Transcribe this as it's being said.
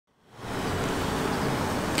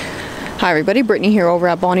Hi everybody, Brittany here over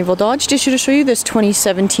at Bonnyville Dodge. Just here to show you this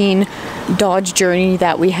 2017 Dodge Journey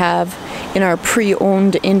that we have in our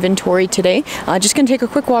pre-owned inventory today. Just going to take a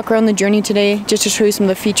quick walk around the Journey today just to show you some of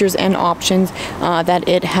the features and options that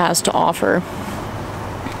it has to offer.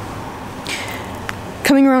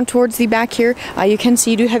 Coming around towards the back here, you can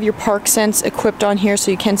see you do have your park sense equipped on here,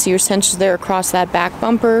 so you can see your sensors there across that back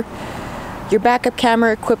bumper. Your backup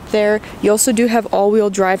camera equipped there. You also do have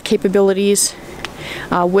all-wheel drive capabilities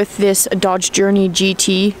with this Dodge Journey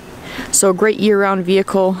GT. So a great year-round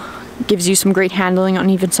vehicle, gives you some great handling on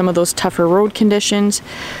even some of those tougher road conditions.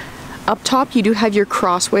 Up top you do have your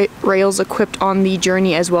cross rails equipped on the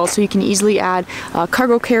Journey as well, so you can easily add a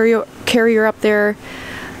cargo carrier up there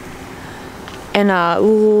and a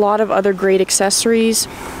lot of other great accessories.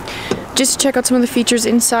 Just to check out some of the features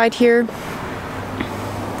inside here.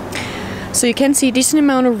 So you can see a decent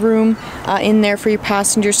amount of room in there for your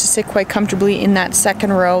passengers to sit quite comfortably in that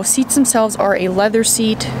second row. Seats themselves are a leather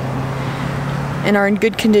seat and are in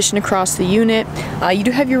good condition across the unit. You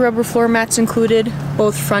do have your rubber floor mats included,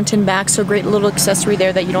 both front and back, so a great little accessory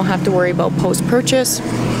there that you don't have to worry about post-purchase.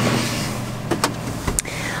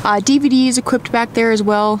 DVD is equipped back there as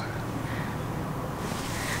well.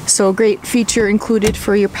 So a great feature included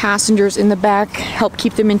for your passengers in the back, help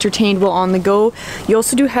keep them entertained while on the go. You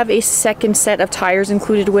also do have a second set of tires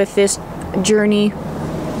included with this Journey.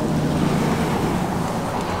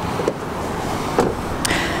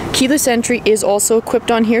 Keyless entry is also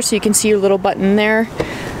equipped on here, so you can see your little button there.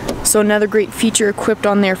 So another great feature equipped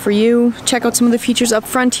on there for you. Check out some of the features up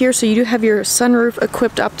front here. So you do have your sunroof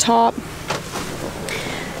equipped up top.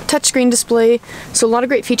 Touchscreen display, so a lot of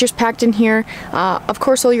great features packed in here. Of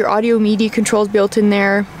course, all your audio media controls built in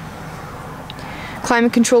there.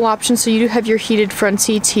 Climate control options, so you do have your heated front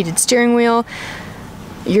seats, heated steering wheel,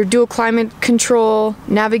 your dual climate control,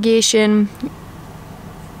 navigation,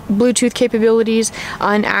 Bluetooth capabilities,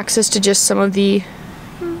 and access to just some of the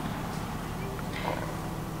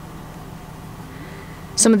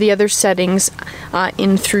other settings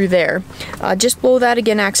in through there. Just below that,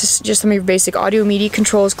 again, access to just some of your basic audio media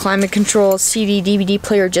controls, climate control, CD, DVD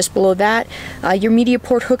player just below that. Your media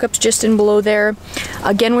port hookups just in below there.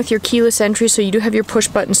 Again, with your keyless entry, so you do have your push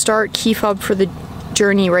button start, key fob for the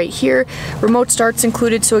Journey right here. Remote start's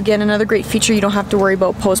included, so again, another great feature you don't have to worry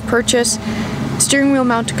about post-purchase. Steering wheel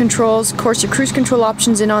mounted controls, of course your cruise control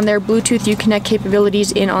options in on there, Bluetooth Uconnect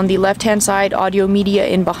capabilities in on the left-hand side, audio media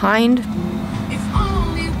in behind.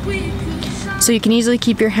 So you can easily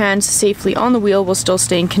keep your hands safely on the wheel while still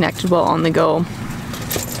staying connected while on the go.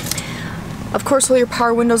 Of course, all your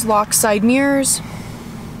power windows, lock side mirrors.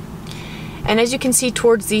 And as you can see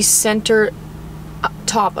towards the center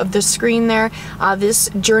top of the screen there, this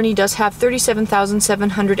Journey does have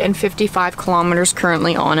 37,755 kilometers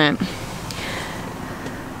currently on it.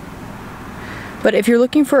 But if you're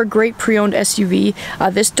looking for a great pre-owned SUV,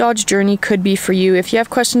 this Dodge Journey could be for you. If you have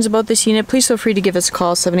questions about this unit, please feel free to give us a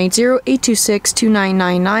call,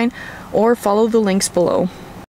 780-826-2999, or follow the links below.